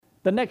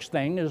The next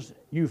thing is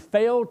you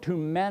fail to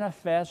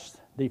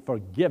manifest the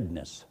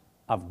forgiveness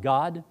of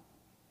God.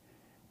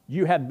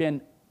 You have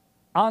been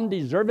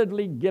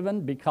undeservedly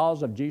given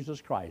because of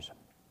Jesus Christ.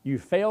 You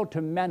fail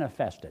to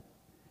manifest it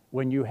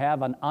when you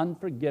have an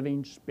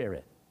unforgiving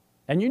spirit.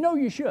 And you know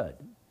you should.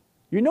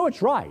 You know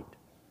it's right.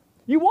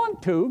 You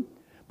want to,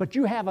 but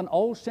you have an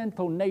old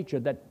sinful nature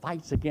that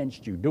fights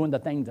against you doing the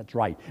thing that's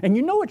right. And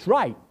you know it's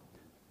right,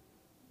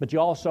 but you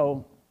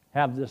also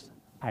have this,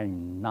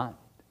 I'm not.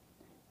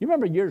 You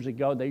remember years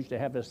ago they used to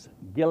have this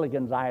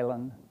Gilligan's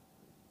Island,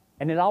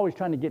 and they're always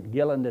trying to get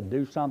Gilligan to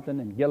do something,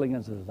 and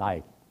Gilligan's is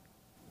like,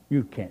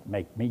 you can't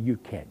make me, you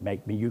can't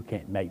make me, you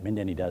can't make me, and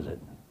then he does it.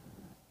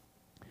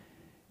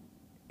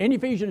 In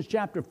Ephesians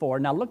chapter 4,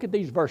 now look at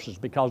these verses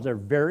because they're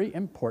very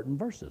important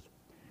verses.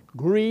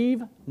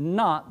 Grieve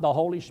not the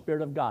Holy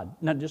Spirit of God.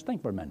 Now just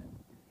think for a minute.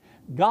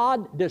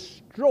 God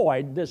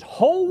destroyed this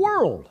whole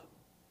world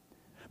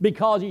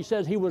because he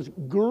says he was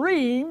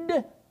grieved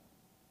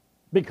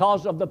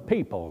because of the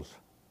people's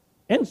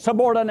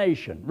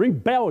insubordination,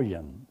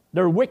 rebellion,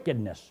 their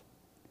wickedness.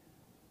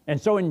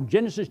 And so in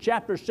Genesis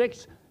chapter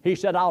 6, he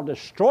said, I'll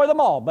destroy them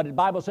all. But the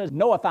Bible says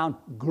Noah found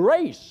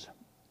grace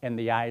in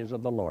the eyes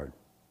of the Lord.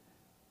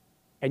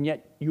 And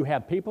yet you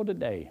have people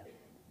today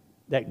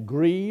that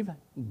grieve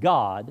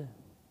God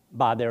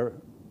by their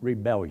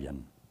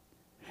rebellion.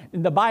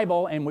 In the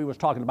Bible, and we was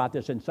talking about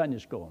this in Sunday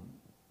school,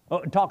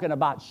 talking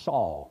about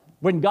Saul,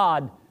 when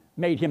God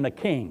made him a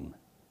king,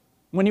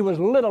 when he was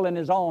little in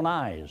his own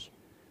eyes,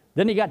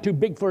 then he got too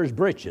big for his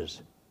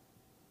britches.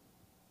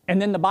 And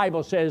then the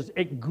Bible says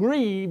it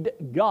grieved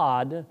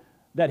God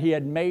that he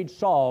had made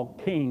Saul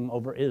king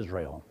over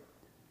Israel.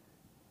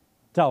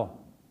 So,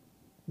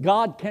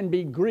 God can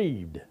be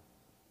grieved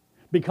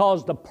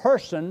because the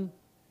person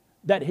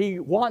that he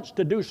wants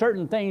to do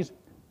certain things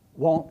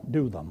won't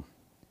do them.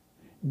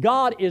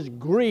 God is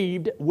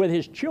grieved with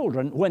his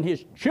children when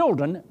his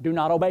children do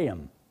not obey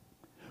him.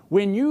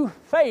 When you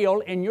fail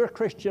in your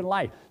Christian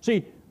life,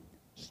 see,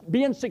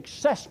 being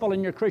successful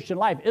in your Christian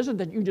life isn't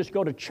that you just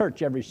go to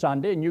church every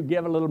Sunday and you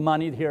give a little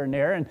money here and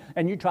there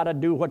and you try to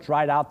do what's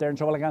right out there and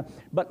so on like that.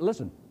 But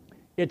listen,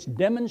 it's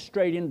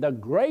demonstrating the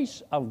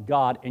grace of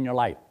God in your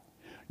life.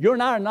 You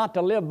and I are not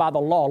to live by the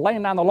law,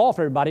 laying down the law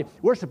for everybody.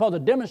 We're supposed to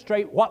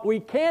demonstrate what we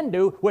can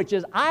do, which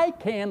is I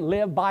can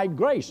live by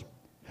grace.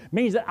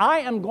 Means that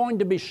I am going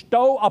to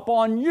bestow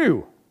upon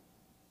you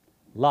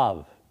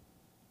love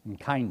and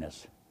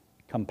kindness,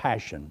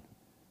 compassion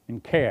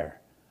and care.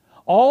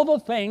 All the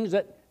things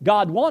that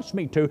God wants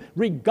me to,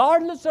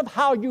 regardless of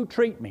how you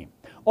treat me.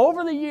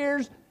 Over the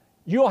years,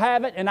 you'll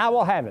have it and I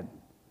will have it.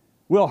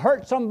 We'll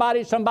hurt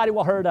somebody, somebody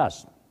will hurt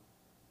us.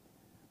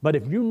 But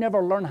if you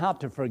never learn how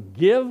to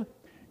forgive,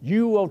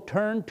 you will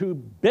turn to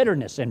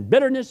bitterness. And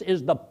bitterness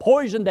is the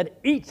poison that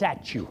eats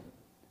at you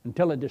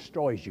until it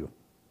destroys you.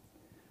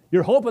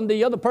 You're hoping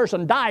the other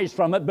person dies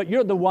from it, but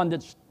you're the one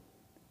that's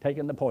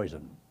taking the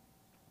poison.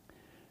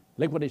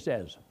 Look what he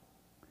says.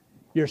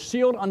 You're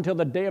sealed until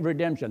the day of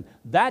redemption.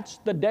 That's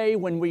the day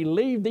when we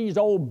leave these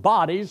old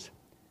bodies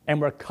and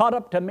we're caught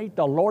up to meet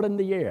the Lord in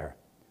the air.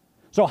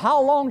 So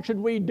how long should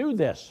we do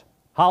this?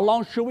 How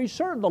long should we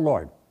serve the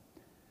Lord?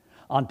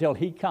 Until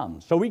he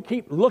comes. So we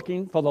keep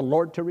looking for the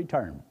Lord to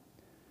return.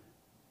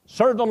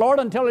 Serve the Lord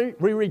until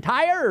we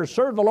retire, or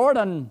serve the Lord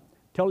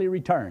until he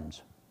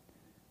returns?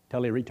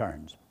 Till he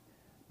returns.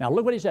 Now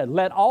look what he said.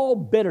 Let all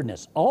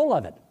bitterness, all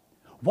of it.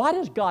 Why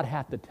does God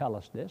have to tell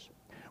us this?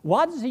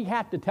 Why does he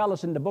have to tell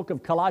us in the book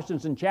of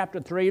Colossians in chapter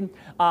 3,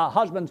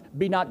 husbands,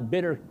 be not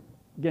bitter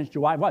against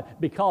your wife? Why?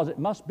 Because it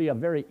must be a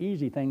very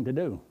easy thing to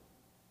do.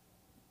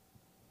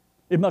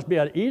 It must be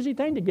an easy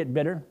thing to get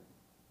bitter,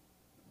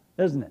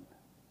 isn't it?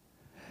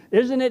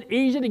 Isn't it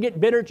easy to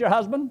get bitter at your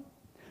husband?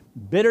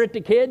 Bitter at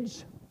the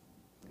kids?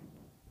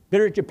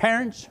 Bitter at your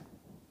parents?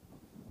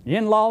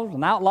 In-laws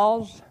and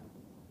outlaws?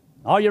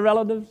 All your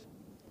relatives?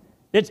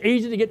 It's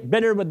easy to get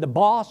bitter with the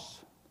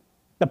boss,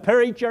 the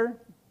preacher.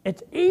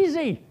 It's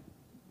easy.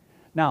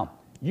 Now,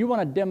 you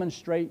want to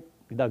demonstrate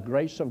the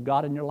grace of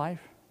God in your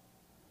life?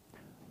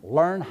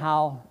 Learn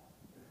how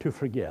to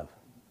forgive.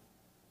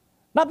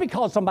 Not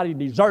because somebody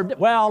deserved it.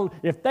 Well,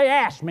 if they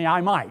ask me,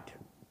 I might.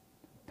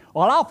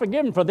 Well, I'll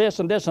forgive them for this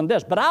and this and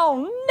this, but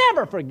I'll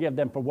never forgive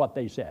them for what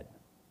they said.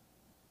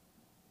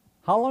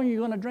 How long are you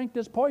going to drink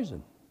this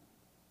poison?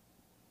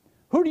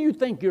 Who do you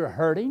think you're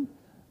hurting?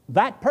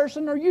 That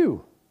person or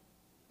you?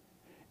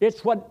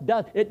 It's what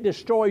does, it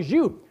destroys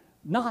you.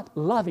 Not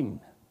loving,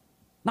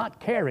 not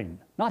caring,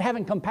 not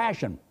having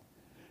compassion.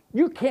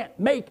 You can't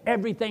make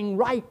everything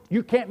right.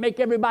 You can't make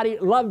everybody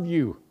love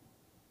you.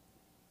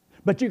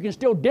 But you can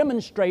still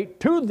demonstrate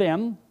to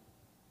them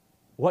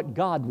what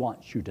God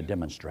wants you to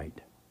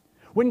demonstrate.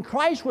 When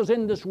Christ was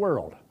in this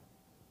world,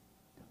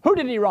 who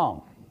did he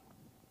wrong?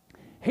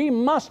 He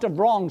must have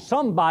wronged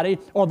somebody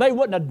or they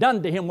wouldn't have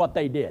done to him what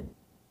they did.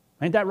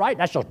 Ain't that right?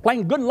 That's just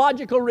plain good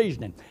logical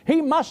reasoning. He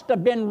must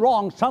have been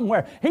wrong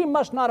somewhere. He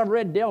must not have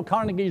read Dale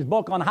Carnegie's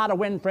book on how to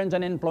win friends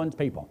and influence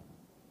people.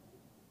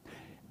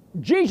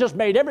 Jesus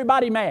made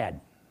everybody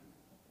mad.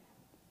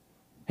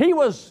 He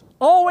was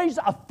always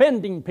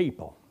offending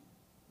people.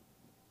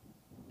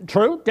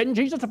 True? Didn't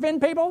Jesus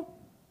offend people?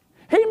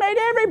 He made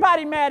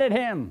everybody mad at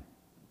him.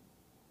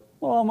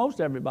 Well, almost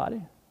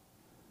everybody.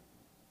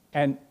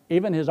 And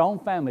even his own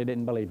family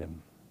didn't believe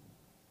him.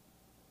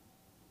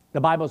 The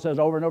Bible says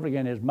over and over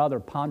again, his mother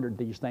pondered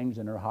these things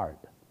in her heart.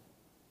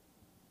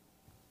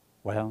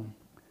 Well,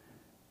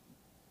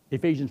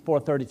 Ephesians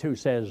 4:32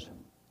 says,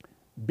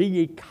 be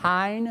ye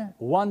kind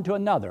one to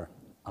another,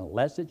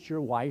 unless it's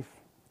your wife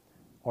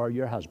or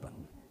your husband.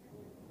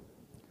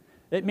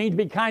 It means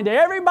be kind to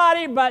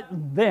everybody but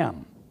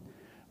them.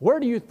 Where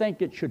do you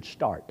think it should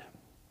start?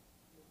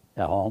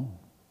 At home.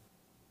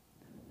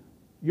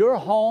 Your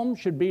home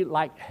should be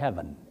like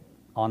heaven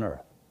on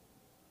earth.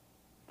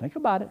 Think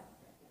about it.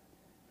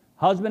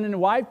 Husband and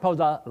wife supposed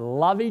to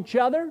love each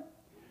other,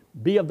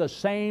 be of the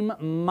same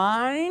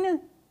mind,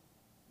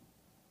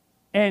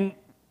 and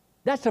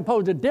that's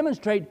supposed to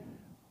demonstrate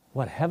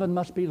what heaven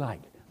must be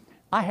like.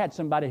 I had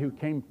somebody who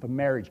came for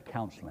marriage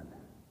counseling.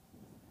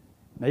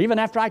 Now, even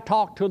after I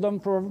talked to them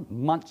for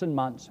months and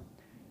months,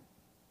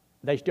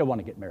 they still want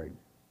to get married.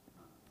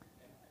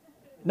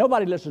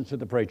 Nobody listens to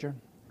the preacher.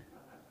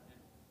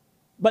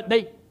 But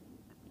they,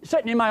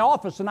 sitting in my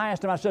office, and I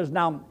asked them, I says,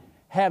 now,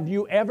 have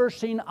you ever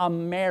seen a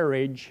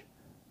marriage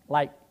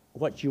like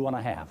what you want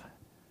to have?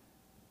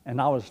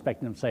 And I was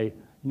expecting them to say,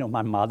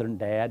 my mother and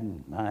dad.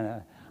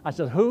 And I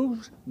said,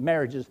 whose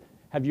marriages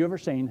have you ever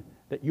seen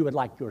that you would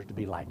like yours to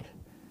be like?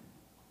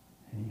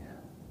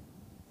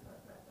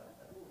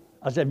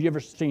 I said, have you ever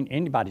seen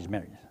anybody's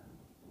marriage?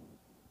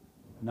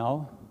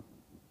 No.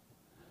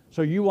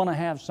 So you want to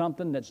have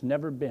something that's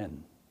never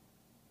been.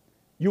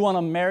 You want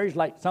a marriage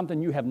like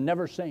something you have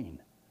never seen.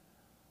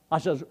 I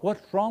says,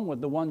 what's wrong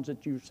with the ones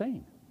that you've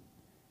seen?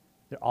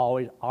 They're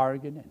always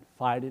arguing and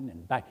fighting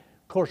and back.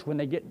 Of course, when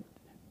they get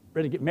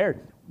ready to get married,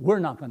 we're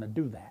not going to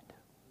do that.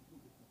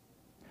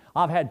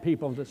 I've had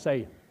people that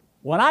say,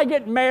 when I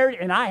get married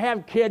and I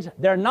have kids,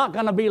 they're not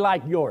going to be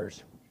like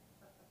yours.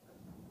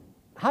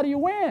 How do you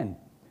win?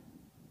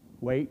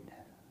 Wait.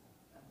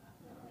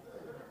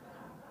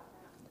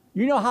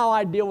 You know how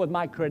I deal with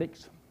my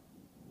critics?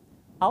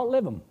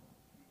 Outlive them.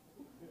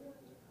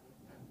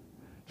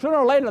 Sooner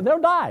or later, they'll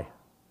die.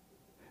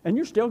 And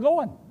you're still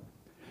going.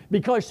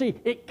 Because, see,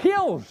 it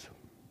kills.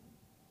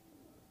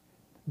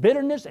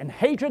 Bitterness and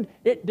hatred,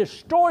 it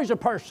destroys a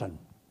person.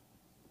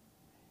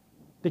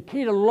 The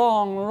key to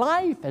long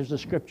life, as the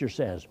Scripture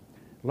says,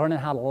 learning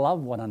how to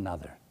love one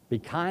another. Be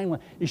kind.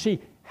 You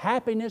see,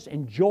 happiness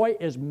and joy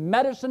is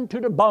medicine to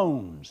the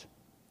bones.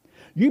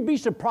 You'd be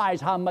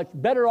surprised how much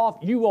better off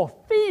you will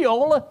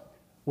feel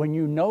when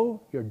you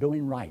know you're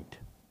doing right.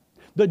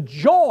 The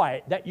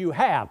joy that you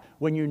have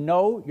when you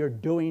know you're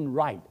doing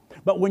right.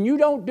 But when you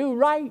don't do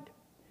right,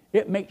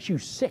 it makes you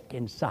sick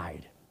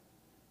inside.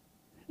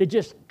 It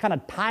just kind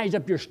of ties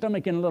up your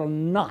stomach in little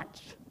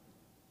knots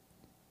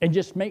and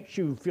just makes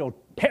you feel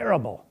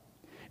terrible.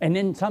 And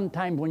then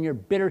sometimes when you're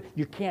bitter,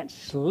 you can't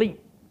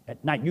sleep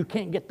at night. You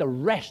can't get the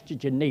rest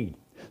that you need.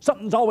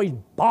 Something's always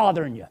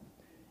bothering you.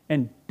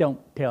 And don't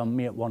tell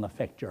me it won't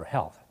affect your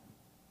health.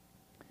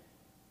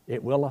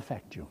 It will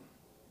affect you.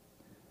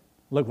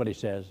 Look what he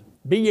says.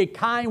 Be ye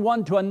kind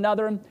one to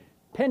another,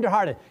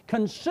 tenderhearted,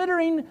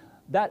 considering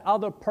that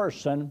other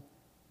person,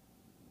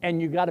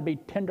 and you got to be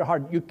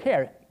tenderhearted. You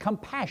care,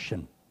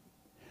 compassion.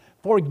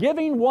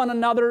 Forgiving one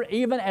another,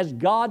 even as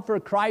God for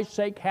Christ's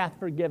sake hath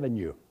forgiven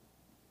you.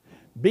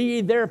 Be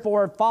ye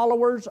therefore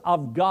followers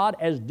of God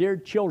as dear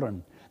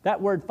children. That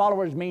word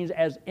followers means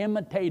as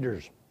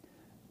imitators.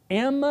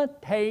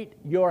 Imitate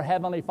your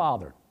heavenly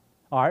Father.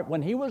 All right,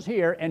 when he was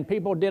here and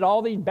people did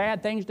all these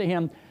bad things to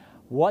him,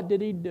 what did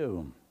he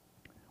do?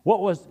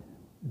 What was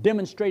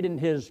demonstrating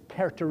his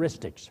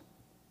characteristics?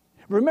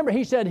 Remember,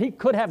 he said he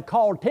could have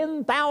called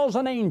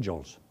 10,000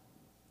 angels.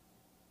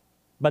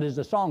 But as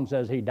the song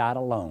says, he died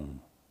alone.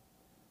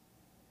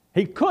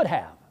 He could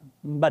have,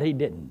 but he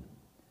didn't.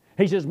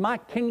 He says, my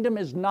kingdom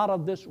is not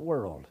of this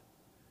world.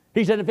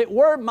 He said, if it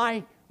were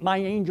my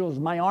angels,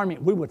 my army,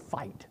 we would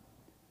fight.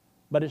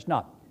 But it's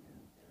not.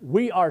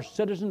 We are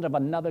citizens of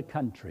another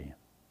country.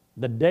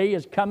 The day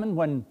is coming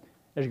when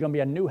there's going to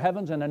be a new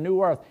heavens and a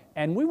new earth,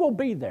 and we will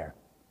be there.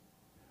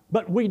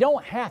 But we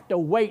don't have to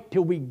wait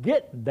till we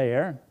get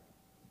there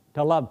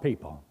to love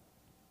people,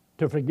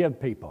 to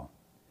forgive people.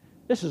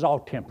 This is all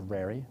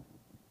temporary.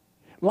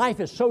 Life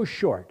is so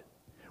short.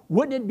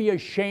 Wouldn't it be a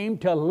shame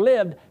to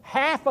live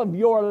half of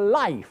your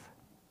life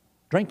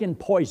drinking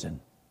poison,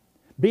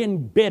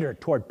 being bitter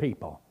toward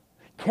people,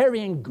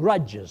 carrying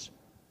grudges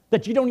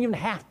that you don't even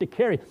have to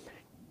carry?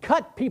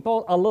 Cut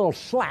people a little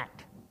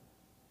slack.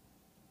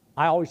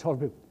 I always told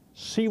people,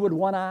 see with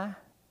one eye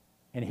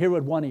and hear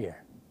with one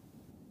ear.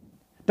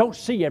 Don't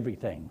see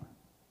everything.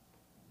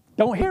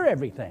 Don't hear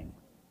everything.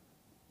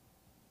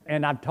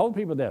 And I've told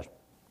people this.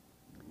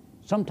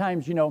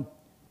 Sometimes,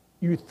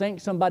 you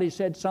think somebody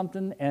said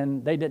something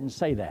and they didn't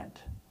say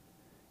that.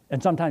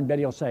 And sometimes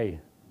Betty will say,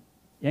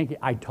 Yankee,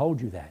 I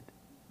told you that.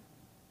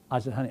 I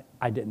said, honey,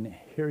 I didn't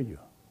hear you.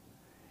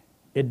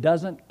 It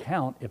doesn't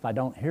count if I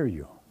don't hear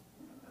you.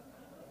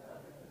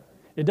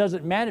 It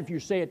doesn't matter if you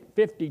say it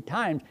 50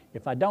 times.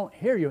 If I don't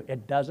hear you,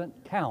 it doesn't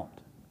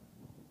count.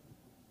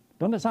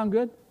 Don't that sound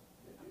good?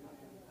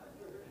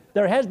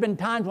 There has been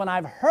times when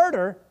I've heard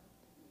her,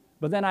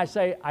 but then I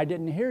say, I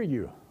didn't hear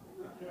you.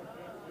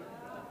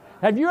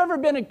 Have you ever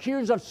been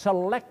accused of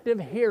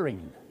selective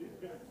hearing?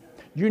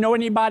 Do you know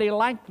anybody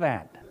like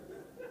that?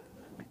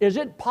 Is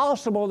it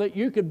possible that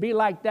you could be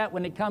like that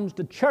when it comes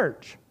to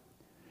church?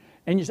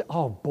 And you say,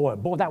 oh boy,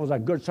 that was a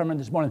good sermon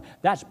this morning.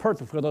 That's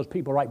perfect for those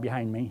people right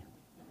behind me.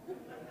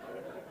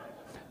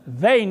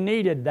 They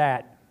needed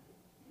that.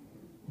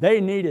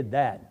 They needed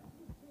that.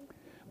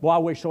 Boy, I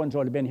wish so-and-so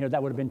had been here.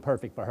 That would have been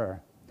perfect for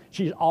her.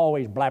 She's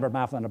always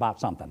blabbermouthing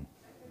about something.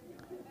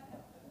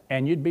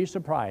 And you'd be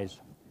surprised.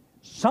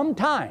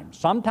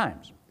 Sometimes,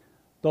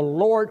 the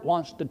Lord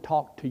wants to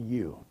talk to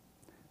you.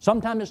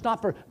 Sometimes it's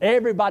not for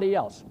everybody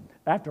else.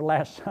 After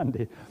last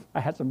Sunday,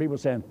 I had some people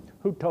saying,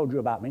 who told you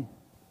about me?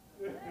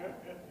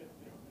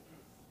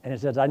 And it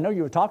says, I know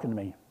you were talking to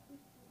me.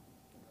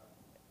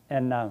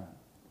 And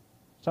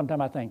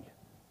sometimes I think,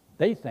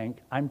 they think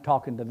I'm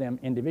talking to them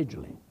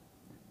individually.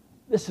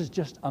 This is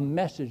just a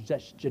message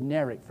that's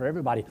generic for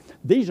everybody.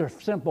 These are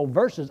simple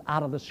verses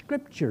out of the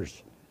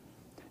Scriptures.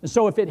 And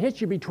so if it hits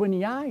you between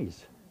the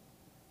eyes,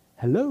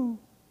 hello,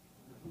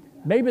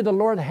 maybe the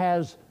Lord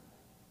has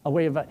a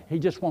way of, He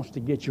just wants to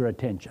get your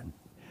attention.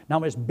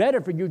 Now, it's better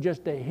for you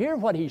just to hear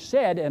what He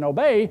said and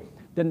obey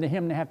than to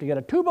Him to have to get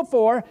a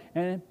 2x4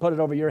 and put it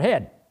over your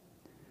head.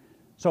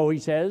 So He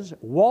says,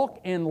 walk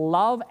in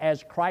love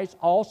as Christ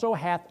also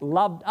hath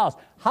loved us.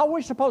 How are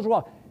we supposed to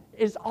walk?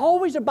 It's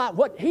always about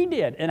what He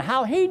did and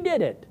how He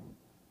did it.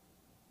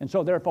 And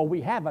so therefore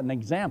we have an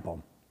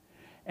example.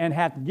 And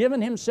hath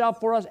given Himself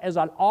for us as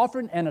an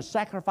offering and a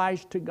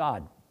sacrifice to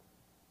God.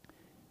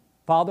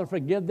 Father,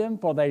 forgive them,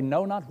 for they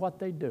know not what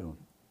they do.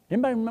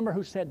 Anybody remember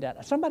who said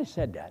that? Somebody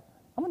said that.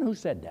 I wonder who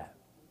said that.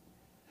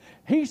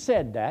 He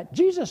said that.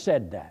 Jesus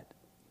said that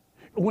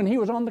when He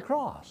was on the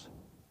cross.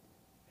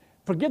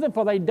 Forgive them,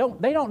 for they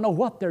don't know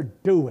what they're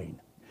doing.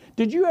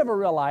 Did you ever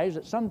realize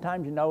that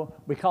sometimes,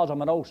 because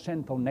of an old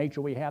sinful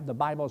nature we have, the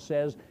Bible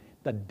says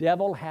the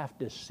devil hath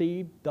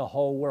deceived the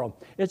whole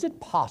world. Is it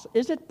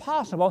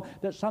possible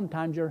that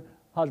sometimes your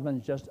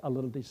husband's just a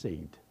little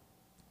deceived?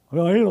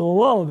 Well, he's a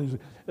little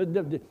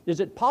deceived. Is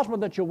it possible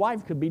that your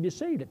wife could be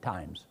deceived at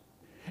times?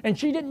 And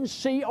she didn't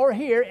see or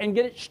hear and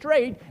get it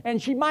straight,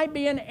 and she might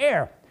be in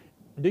error.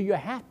 Do you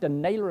have to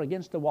nail her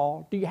against the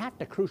wall? Do you have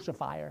to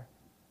crucify her?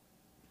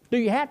 Do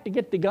you have to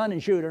get the gun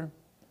and shoot her?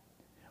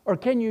 Or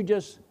can you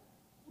just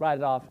write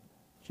it off?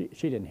 She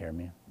didn't hear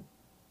me.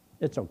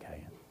 It's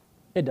okay.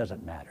 It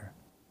doesn't matter.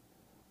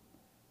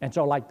 And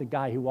so like the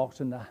guy who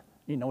walks in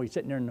he's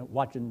sitting there and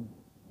watching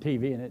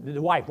TV, and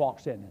the wife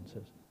walks in and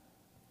says,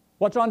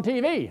 what's on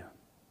TV?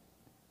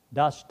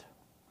 Dust.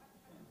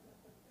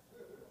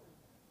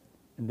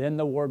 And then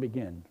the war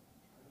begins.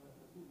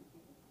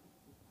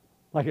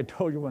 Like I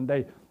told you one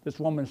day, this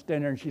woman's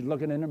standing there and she's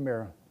looking in the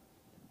mirror.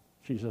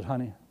 She says,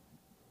 honey,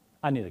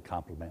 I need a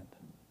compliment.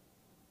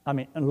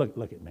 And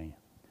look at me.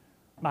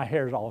 My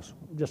hair's all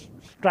just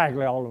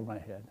straggly all over my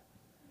head.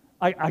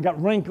 I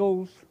got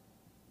wrinkles.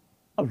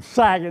 I'm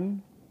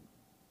sagging.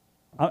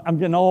 I'm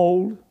getting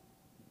old.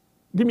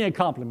 Give me a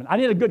compliment. I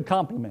need a good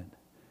compliment.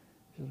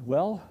 She says,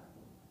 well,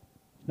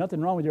 there's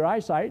nothing wrong with your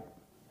eyesight.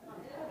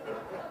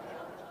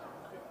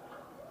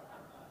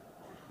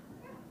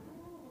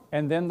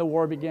 And then the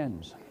war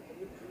begins.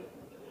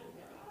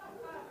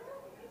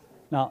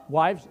 Now,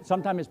 wives,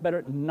 sometimes it's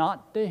better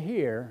not to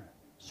hear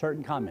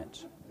certain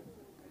comments.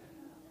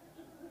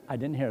 I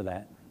didn't hear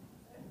that.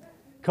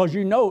 Because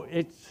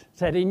it's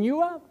setting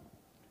you up.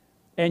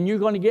 And you're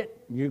going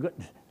to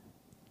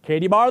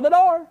Katie bar the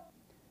door.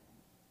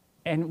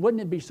 And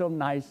wouldn't it be so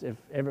nice if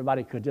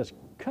everybody could just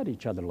cut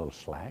each other a little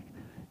slack?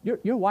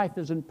 Your wife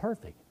isn't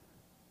perfect.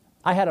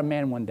 I had a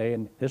man one day,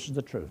 and this is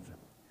the truth.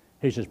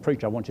 He says,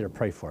 preacher, I want you to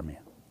pray for me.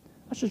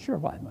 I said, sure,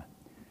 why?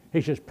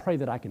 He says, pray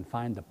that I can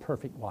find the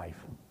perfect wife.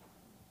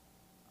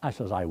 I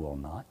says, I will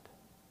not.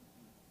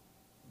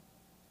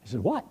 He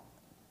says, what?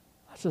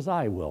 I says,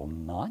 I will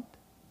not.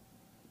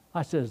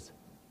 I says,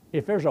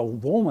 if there's a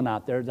woman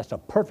out there that's a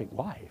perfect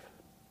wife,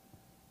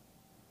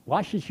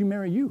 why should she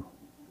marry you?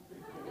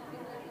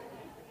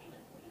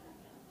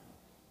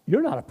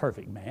 You're not a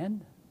perfect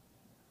man.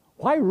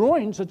 Why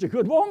ruin such a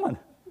good woman?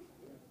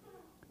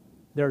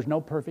 There's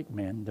no perfect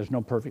men. There's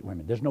no perfect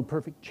women. There's no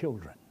perfect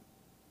children.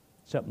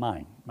 Except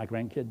mine, my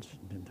grandkids.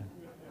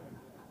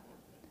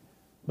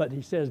 But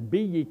he says, be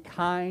ye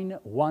kind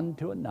one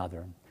to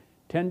another,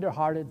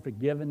 tender-hearted,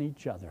 forgiving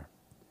each other,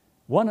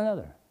 one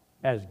another,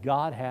 as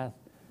God hath,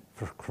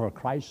 for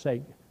Christ's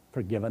sake,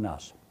 forgiven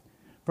us.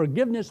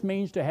 Forgiveness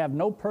means to have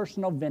no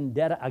personal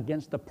vendetta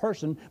against the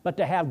person, but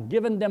to have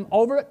given them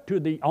over to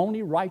the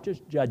only righteous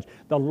judge,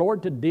 the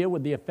Lord, to deal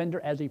with the offender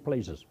as He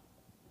pleases.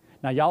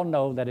 Now, y'all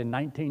know that in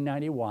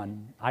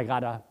 1991, I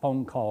got a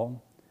phone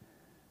call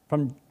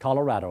from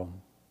Colorado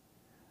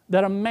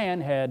that a man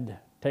had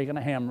taken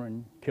a hammer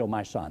and killed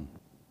my son.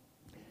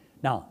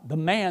 Now, the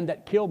man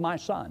that killed my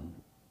son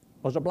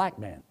was a black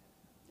man.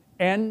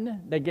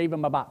 And they gave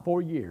him about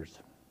 4 years.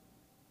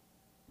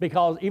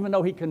 Because even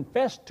though he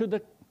confessed to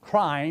the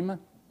crime,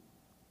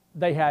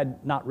 they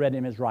had not read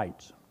him his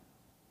rights.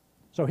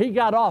 So he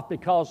got off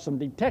because some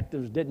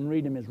detectives didn't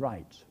read him his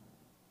rights.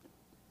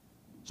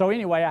 So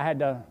anyway, I had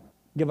to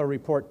give a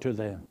report to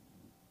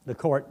the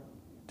court,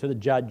 to the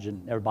judge,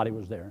 and everybody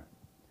was there.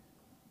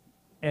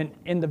 And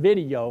in the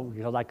video,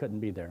 because I couldn't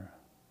be there,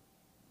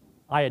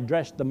 I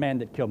addressed the man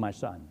that killed my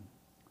son.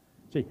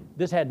 See,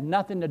 this had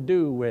nothing to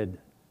do with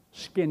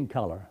skin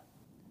color.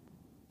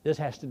 This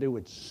has to do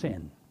with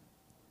sin.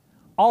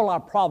 All our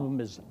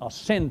problem is a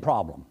sin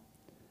problem.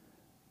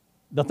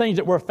 The things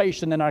that we're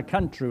facing in our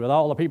country with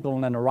all the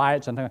people and the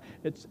riots and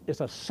things,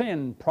 it's a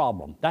sin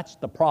problem. That's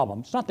the problem.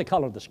 It's not the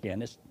color of the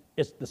skin.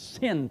 It's the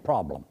sin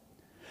problem.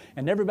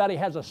 And everybody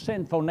has a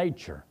sinful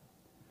nature.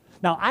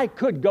 Now, I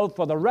could go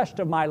for the rest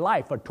of my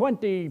life, for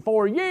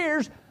 24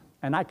 years,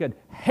 and I could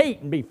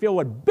hate and be filled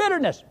with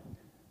bitterness.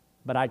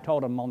 But I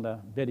told him on the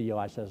video,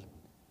 I says,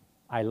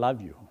 I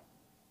love you,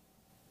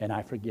 and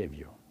I forgive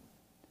you.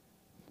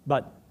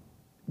 But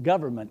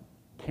government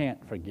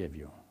can't forgive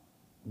you.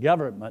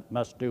 Government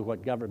must do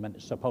what government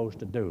is supposed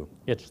to do.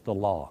 It's the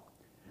law.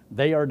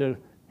 They are to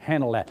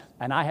handle that.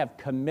 And I have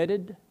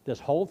committed this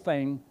whole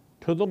thing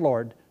to the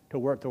Lord to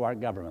work through our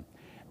government.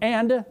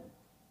 And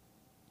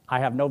I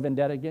have no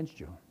vendetta against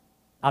you.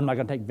 I'm not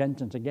going to take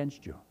vengeance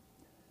against you.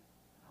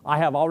 I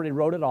have already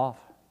wrote it off.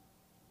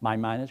 My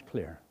mind is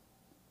clear.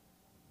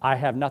 I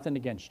have nothing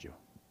against you.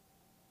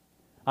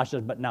 I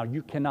said, but now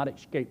you cannot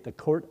escape the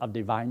court of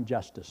divine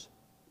justice.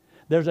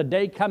 There's a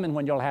day coming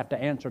when you'll have to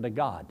answer to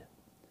God,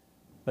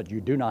 but you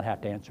do not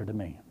have to answer to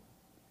me.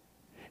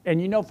 And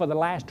you know, for the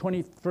last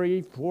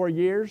 4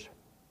 years,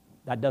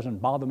 that doesn't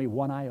bother me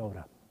one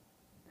iota.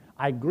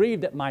 I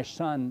grieve that my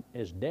son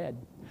is dead.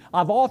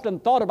 I've often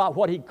thought about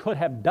what he could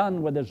have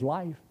done with his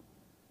life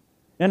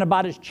and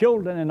about his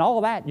children and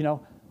all that, you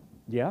know.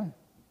 Yeah.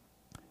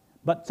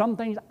 But some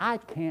things I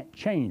can't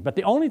change. But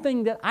the only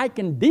thing that I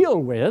can deal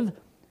with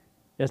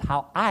is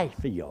how I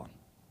feel,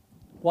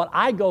 what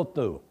I go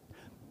through,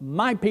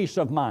 my peace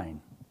of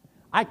mind.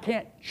 I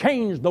can't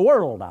change the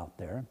world out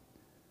there,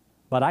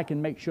 but I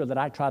can make sure that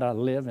I try to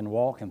live and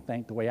walk and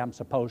think the way I'm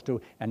supposed to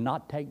and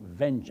not take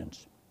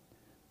vengeance.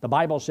 The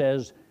Bible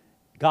says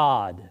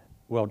God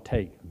will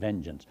take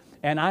vengeance.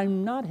 And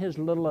I'm not his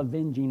little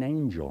avenging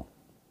angel.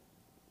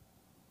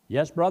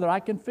 Yes, brother, I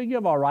can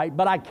forgive all right,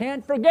 but I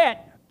can't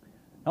forget.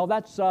 No,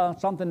 that's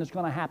something that's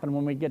going to happen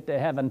when we get to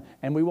heaven,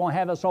 and we won't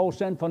have this old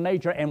sinful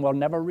nature, and we'll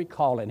never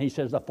recall it. And he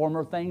says the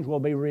former things will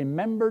be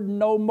remembered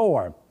no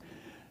more.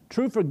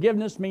 True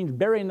forgiveness means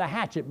burying the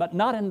hatchet, but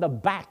not in the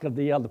back of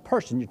the other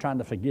person you're trying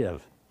to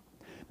forgive.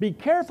 Be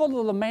careful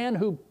of the man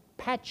who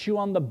pats you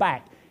on the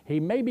back. He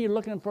may be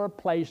looking for a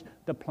place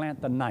to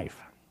plant the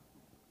knife.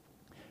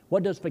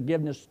 What does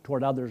forgiveness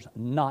toward others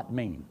not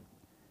mean?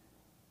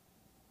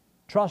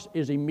 Trust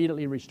is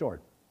immediately restored.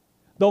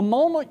 The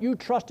moment you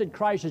trusted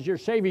Christ as your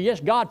Savior,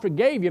 yes, God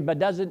forgave you,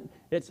 but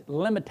it's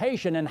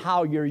limitation in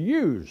how you're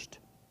used.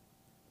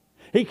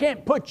 He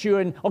can't put you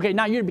in, okay,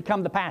 now you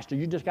become the pastor.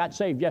 You just got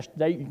saved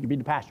yesterday, you can be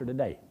the pastor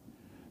today.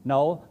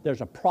 No,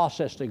 there's a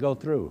process to go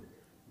through.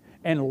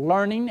 And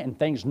learning and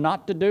things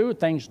not to do,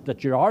 things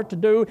that you are to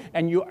do,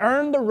 and you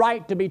earn the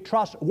right to be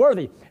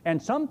trustworthy.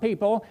 And some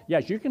people,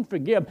 yes, you can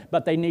forgive,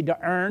 but they need to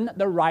earn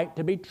the right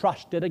to be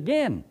trusted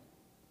again.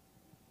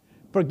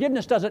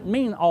 Forgiveness doesn't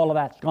mean all of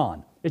that's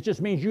gone. It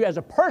just means you as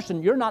a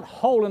person, you're not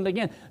holding it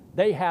again.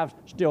 They have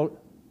still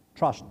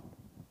trust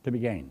to be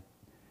gained.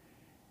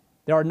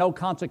 There are no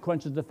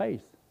consequences to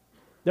faith.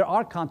 There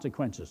are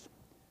consequences.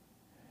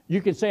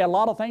 You can say a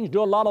lot of things,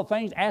 do a lot of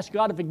things, ask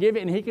God to forgive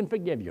you, and he can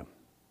forgive you.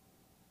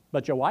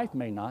 But your wife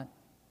may not,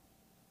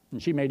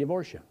 and she may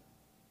divorce you.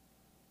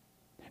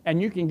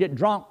 And you can get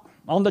drunk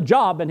on the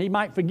job, and he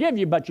might forgive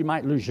you, but you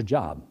might lose your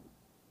job.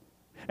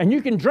 And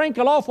you can drink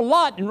an awful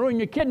lot and ruin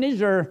your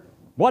kidneys or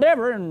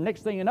whatever, and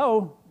next thing you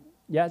know,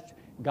 yes,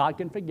 God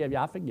can forgive you,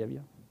 I forgive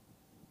you,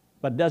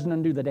 but it doesn't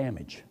undo the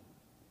damage.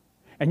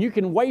 And you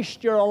can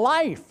waste your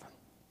life,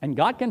 and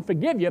God can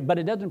forgive you, but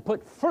it doesn't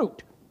put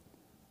fruit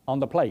on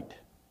the plate.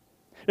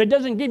 It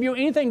doesn't give you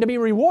anything to be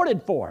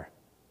rewarded for.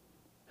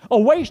 A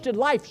wasted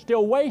life,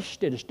 still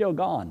wasted, is still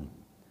gone.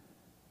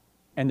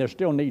 And there's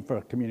still need for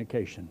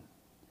communication.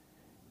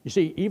 You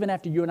see, even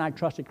after you and I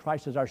trusted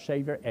Christ as our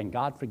Savior and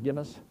God forgive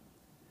us,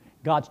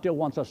 God still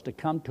wants us to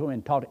come to Him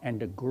and talk and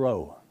to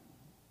grow,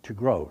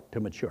 to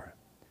mature.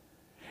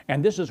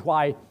 And this is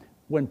why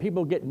when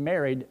people get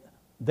married,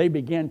 they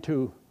begin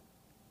to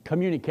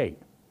communicate.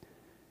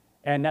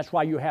 And that's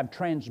why you have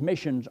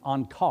transmissions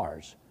on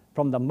cars,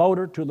 from the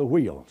motor to the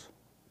wheels.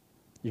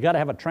 You got to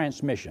have a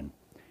transmission.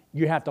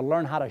 You have to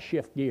learn how to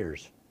shift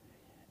gears.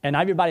 And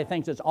everybody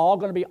thinks it's all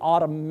going to be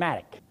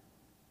automatic.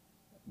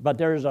 But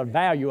there's a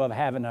value of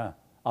having a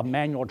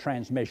manual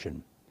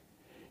transmission.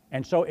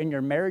 And so in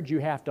your marriage, you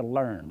have to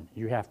learn.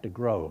 You have to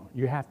grow.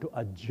 You have to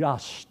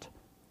adjust.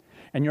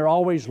 And you're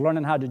always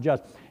learning how to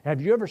adjust.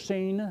 Have you ever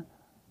seen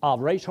a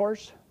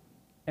racehorse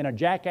and a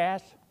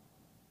jackass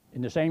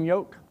in the same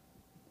yoke?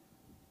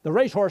 The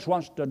racehorse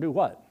wants to do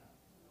what?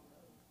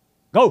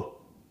 Go.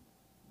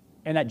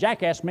 And that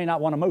jackass may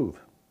not want to move.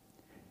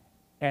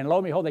 And lo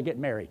and behold, they get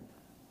married.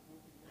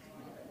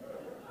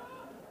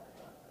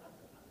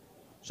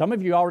 Some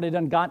of you already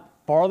done got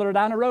farther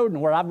down the road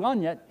than where I've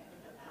gone yet.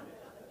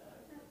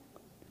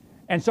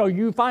 And so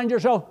you find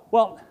yourself,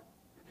 well,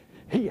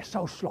 he is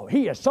so slow.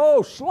 He is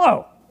so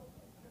slow.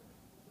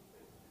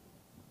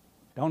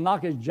 Don't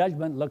knock his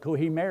judgment. Look who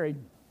he married.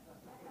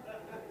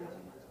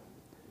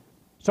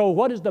 So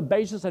what is the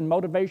basis and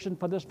motivation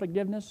for this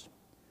forgiveness?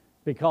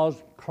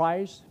 Because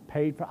Christ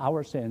paid for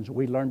our sins,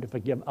 we learn to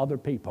forgive other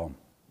people.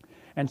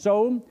 And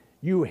so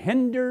you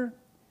hinder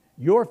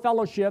your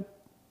fellowship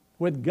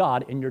with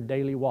God in your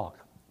daily walk.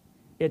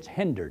 It's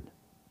hindered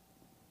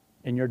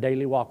in your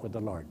daily walk with the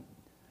Lord.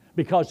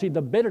 Because, see,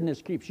 the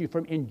bitterness keeps you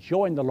from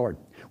enjoying the Lord.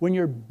 When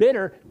you're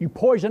bitter, you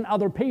poison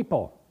other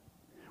people.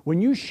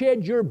 When you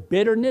shed your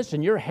bitterness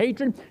and your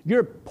hatred,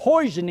 you're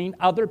poisoning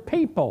other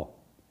people.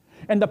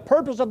 And the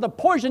purpose of the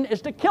poison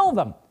is to kill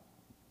them.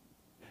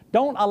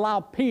 Don't allow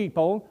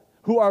people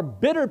who are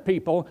bitter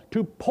people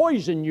to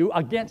poison you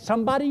against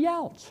somebody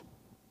else.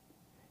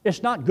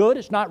 It's not good,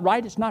 it's not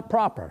right, it's not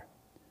proper.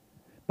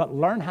 But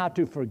learn how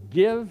to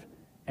forgive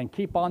and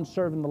keep on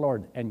serving the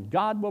Lord, and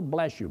God will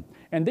bless you.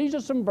 And these are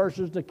some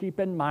verses to keep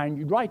in mind.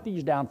 You write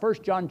these down. 1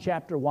 John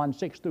chapter 1,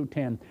 6 through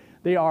 10.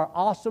 They are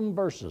awesome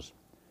verses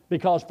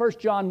because 1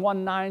 John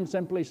 1, 9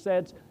 simply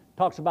says,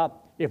 talks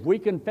about if we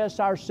confess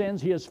our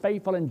sins, He is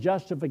faithful and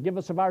just to forgive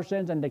us of our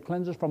sins and to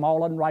cleanse us from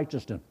all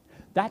unrighteousness.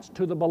 That's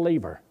to the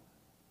believer.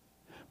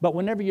 But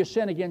whenever you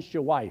sin against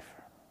your wife,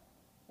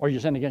 or you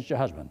sin against your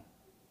husband,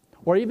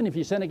 or even if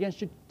you sin against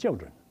your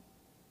children,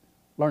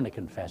 learn to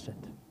confess it.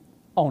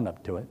 Own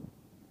up to it.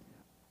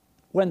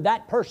 When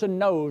that person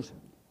knows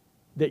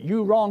that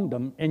you wronged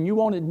them and you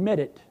won't admit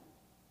it,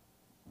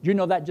 you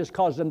know that just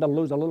causes them to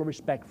lose a little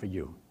respect for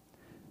you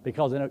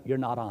because you're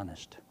not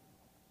honest.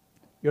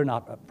 You're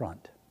not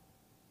upfront.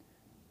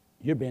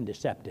 You're being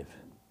deceptive.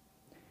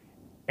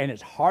 And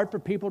it's hard for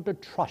people to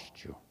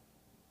trust you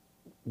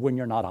when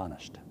you're not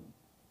honest.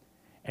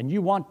 And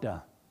you want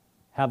to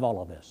have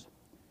all of this.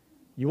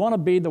 You want to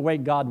be the way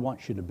God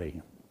wants you to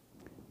be,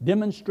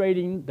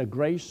 demonstrating the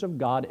grace of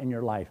God in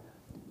your life.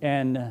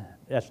 And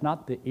that's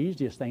not the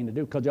easiest thing to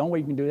do, because the only way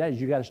you can do that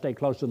is you got to stay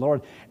close to the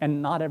Lord,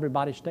 and not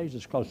everybody stays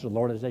as close to the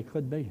Lord as they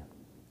could be.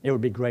 It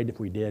would be great if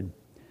we did.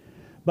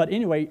 But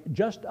anyway,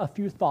 just a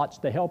few thoughts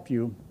to help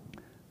you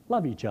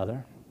love each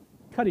other,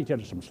 cut each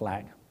other some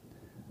slack.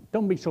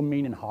 Don't be so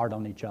mean and hard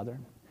on each other.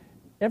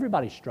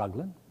 Everybody's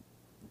struggling.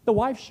 The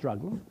wife's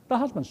struggling. The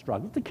husband's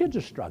struggling. The kids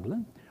are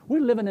struggling.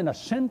 We're living in a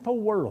sinful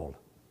world.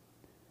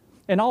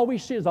 And all we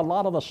see is a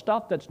lot of the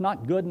stuff that's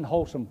not good and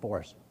wholesome for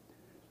us.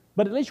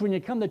 But at least when you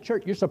come to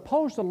church, you're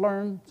supposed to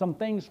learn some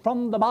things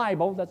from the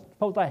Bible that's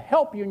supposed to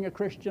help you in your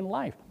Christian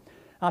life.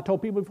 I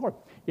told people before,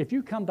 if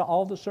you come to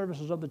all the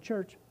services of the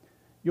church,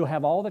 you'll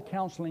have all the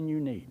counseling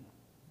you need.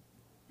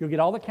 You'll get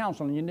all the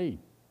counseling you need.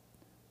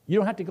 You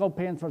don't have to go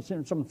paying for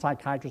some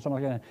psychiatrist or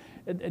something like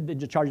that. They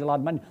just charge you a lot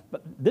of money.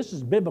 But this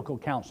is biblical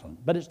counseling.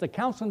 But it's the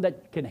counseling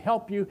that can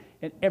help you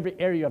in every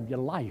area of your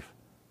life.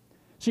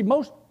 See,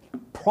 most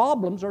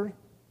problems are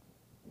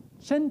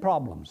sin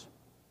problems.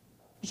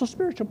 It's a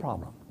spiritual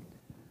problem.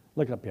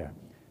 Look up here.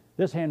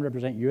 This hand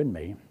represents you and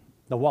me.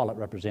 The wallet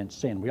represents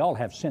sin. We all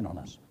have sin on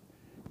us.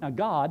 Now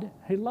God,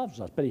 He loves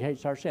us, but He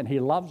hates our sin. He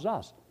loves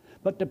us.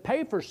 But to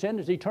pay for sin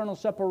is eternal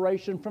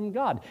separation from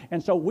God.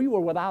 And so we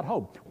were without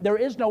hope. There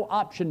is no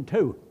option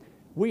two.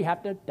 We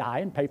have to die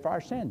and pay for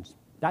our sins.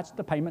 That's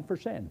the payment for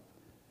sin.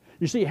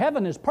 You see,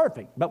 heaven is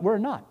perfect, but we're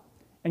not.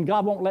 And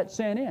God won't let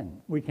sin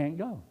in. We can't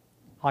go.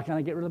 How can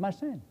I get rid of my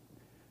sin?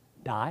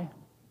 Die,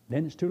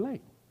 then it's too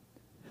late.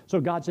 So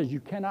God says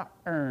you cannot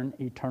earn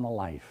eternal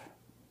life.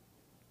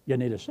 You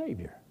need a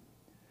Savior.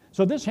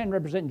 So this hand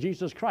represents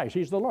Jesus Christ.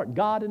 He's the Lord.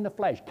 God in the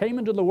flesh came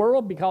into the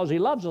world because He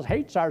loves us,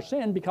 hates our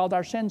sin because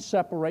our sin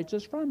separates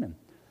us from Him.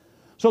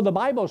 So the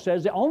Bible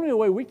says the only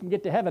way we can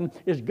get to heaven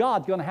is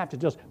God's going to have to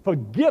just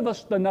forgive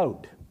us the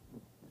note.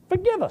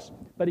 Forgive us.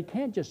 But He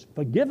can't just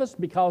forgive us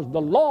because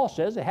the law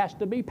says it has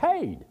to be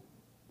paid.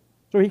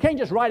 So He can't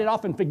just write it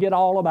off and forget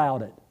all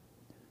about it.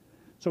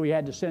 So He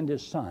had to send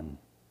His Son.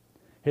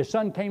 His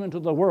Son came into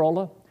the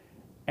world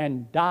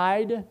and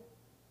died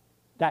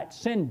that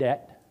sin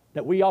debt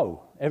that we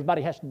owe.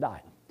 Everybody has to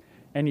die.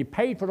 And He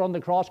paid for it on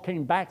the cross,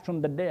 came back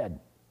from the dead.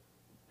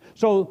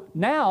 So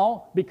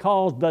now,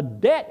 because the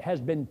debt has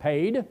been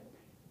paid,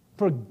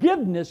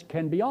 forgiveness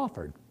can be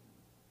offered.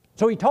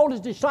 So He told His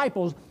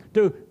disciples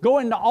to go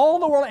into all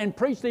the world and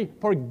preach the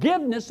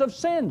forgiveness of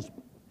sins.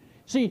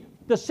 See,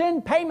 the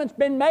sin payment's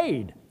been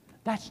made.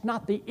 That's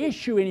not the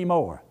issue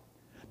anymore.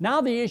 Now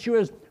the issue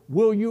is,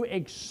 will you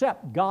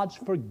accept God's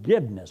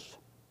forgiveness?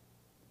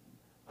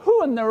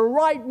 Who in their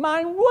right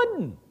mind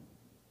wouldn't?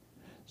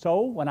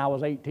 So when I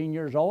was 18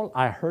 years old,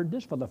 I heard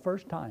this for the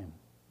first time.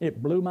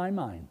 It blew my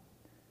mind.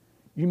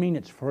 You mean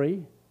it's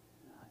free?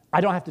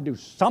 I don't have to do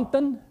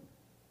something?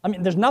 I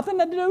mean, there's nothing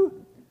to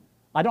do?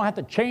 I don't have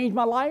to change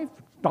my life,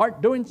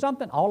 start doing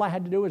something? All I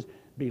had to do is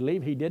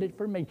believe He did it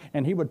for me.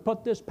 And He would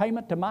put this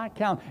payment to my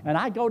account, and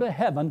I go to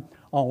heaven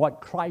on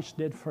what Christ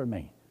did for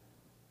me.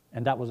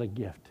 And that was a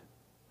gift,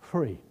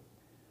 free.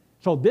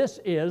 So this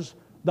is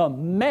the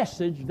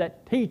message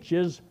that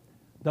teaches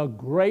the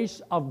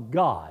grace of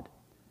God.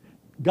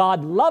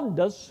 God loved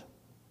us,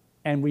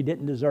 and we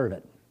didn't deserve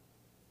it.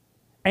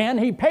 And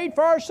He paid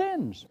for our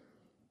sins,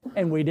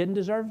 and we didn't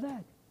deserve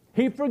that.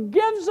 He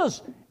forgives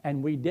us,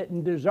 and we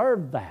didn't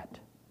deserve that.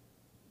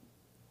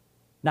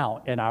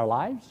 Now, in our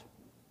lives,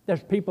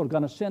 there's people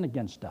going to sin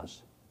against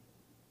us.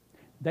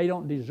 They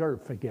don't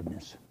deserve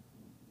forgiveness.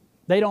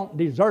 They don't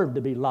deserve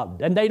to be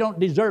loved, and they don't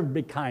deserve to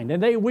be kind,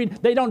 and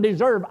they don't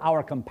deserve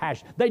our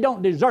compassion. They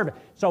don't deserve it.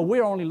 So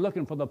we're only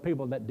looking for the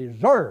people that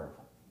deserve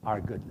our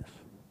goodness.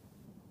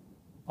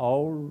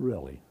 Oh,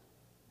 really?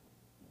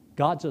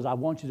 God says, I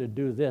want you to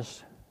do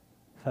this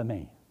for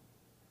me.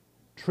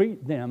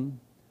 Treat them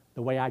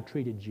the way I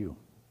treated you.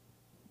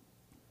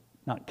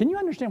 Now, can you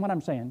understand what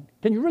I'm saying?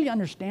 Can you really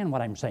understand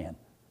what I'm saying?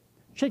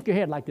 Shake your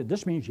head like this.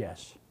 This means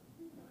yes.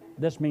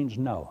 This means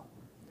no.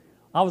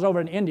 I was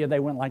over in India, they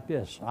went like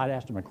this. I'd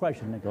ask them a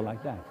question, they'd go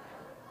like that.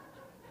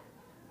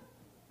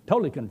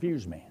 Totally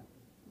confused me.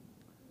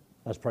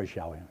 Let's pray,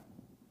 shall we?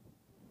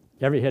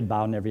 Every head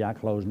bowed and every eye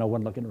closed, no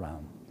one looking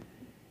around.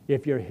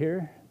 If you're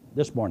here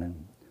this morning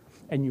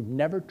and you've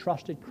never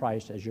trusted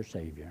Christ as your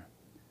Savior,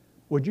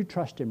 would you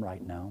trust Him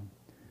right now?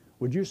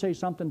 Would you say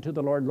something to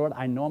the Lord? Lord,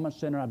 I know I'm a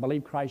sinner. I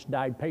believe Christ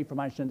died, paid for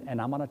my sins, and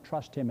I'm going to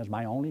trust Him as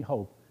my only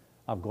hope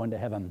of going to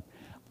heaven.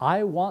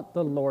 I want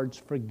the Lord's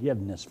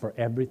forgiveness for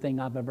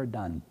everything I've ever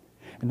done.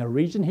 And the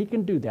reason He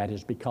can do that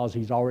is because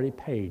He's already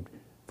paid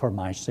for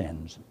my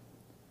sins.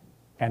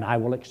 And I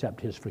will accept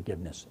His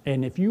forgiveness.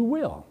 And if you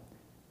will,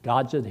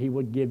 God said He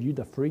would give you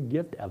the free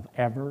gift of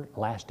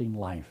everlasting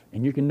life.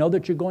 And you can know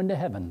that you're going to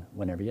heaven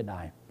whenever you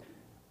die.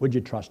 Would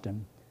you trust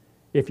Him?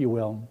 If you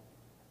will,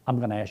 I'm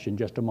going to ask you in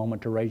just a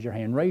moment to raise your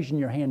hand. Raising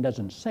your hand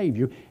doesn't save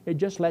you. It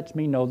just lets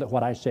me know that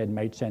what I said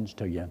made sense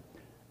to you.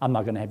 I'm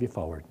not going to have you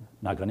forward. I'm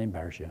not going to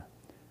embarrass you.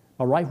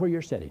 But right where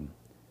you're sitting,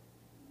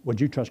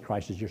 would you trust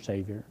Christ as your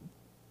Savior?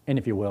 And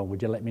if you will,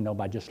 would you let me know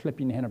by just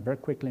slipping your hand up very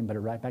quickly and put it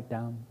right back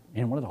down?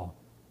 Anyone at all?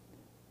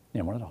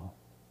 Anyone at all?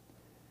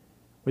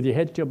 With your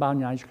head still bowed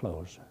and your eyes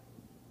closed.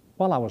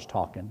 While I was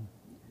talking,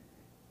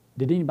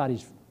 did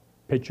anybody's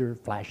picture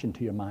flash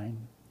into your mind?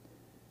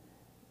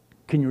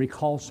 Can you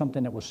recall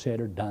something that was said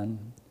or done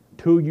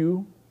to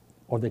you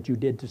or that you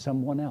did to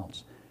someone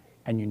else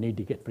and you need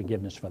to get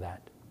forgiveness for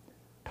that?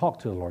 Talk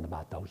to the Lord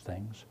about those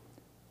things.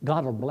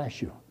 God will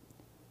bless you.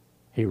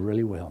 He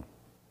really will.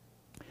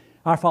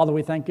 Our Father,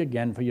 we thank you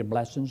again for your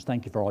blessings.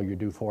 Thank you for all you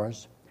do for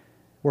us.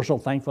 We're so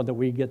thankful that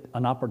we get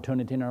an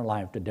opportunity in our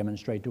life to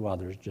demonstrate to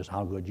others just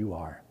how good you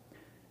are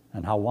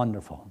and how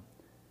wonderful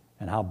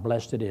and how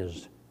blessed it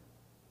is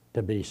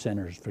to be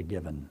sinners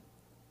forgiven.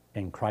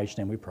 In Christ's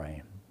name we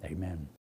pray. Amen.